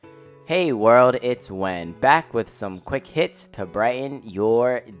Hey world, it's Wen, back with some quick hits to brighten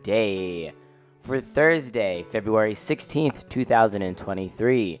your day. For Thursday, February 16th,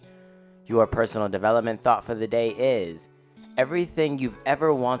 2023, your personal development thought for the day is, everything you've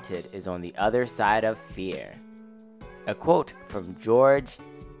ever wanted is on the other side of fear. A quote from George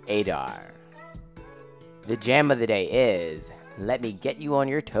Adar. The jam of the day is, Let Me Get You on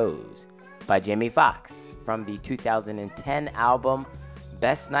Your Toes by Jamie Foxx from the 2010 album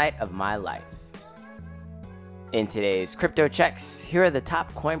Best Night of My Life. In today's crypto checks, here are the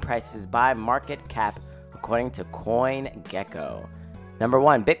top coin prices by market cap according to CoinGecko. Number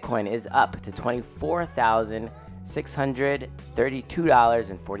 1, Bitcoin is up to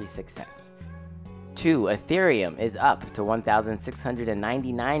 $24,632.46. 2, Ethereum is up to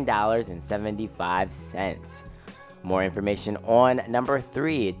 $1,699.75. More information on number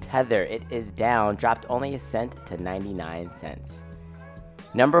 3, Tether. It is down, dropped only a cent to 99 cents.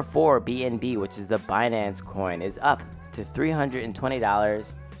 Number 4, BNB, which is the Binance coin, is up to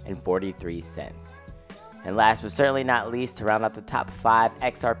 $320.43. And last but certainly not least, to round out the top 5,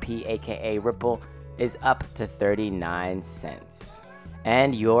 XRP, aka Ripple, is up to 39 cents.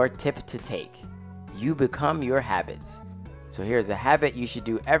 And your tip to take: you become your habits. So here's a habit you should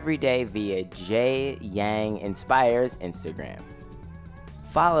do every day via J Yang Inspires Instagram.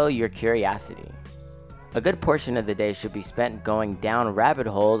 Follow your curiosity. A good portion of the day should be spent going down rabbit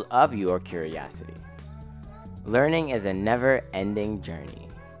holes of your curiosity. Learning is a never-ending journey.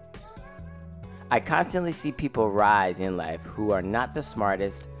 I constantly see people rise in life who are not the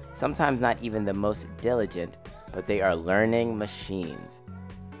smartest, sometimes not even the most diligent, but they are learning machines.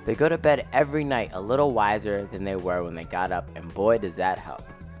 They go to bed every night a little wiser than they were when they got up, and boy does that help,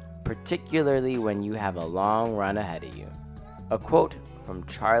 particularly when you have a long run ahead of you. A quote from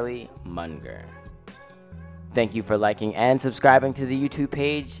Charlie Munger. Thank you for liking and subscribing to the YouTube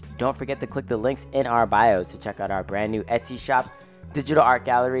page. Don't forget to click the links in our bios to check out our brand new Etsy shop, digital art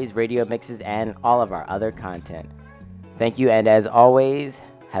galleries, radio mixes, and all of our other content. Thank you, and as always,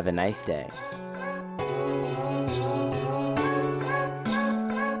 have a nice day.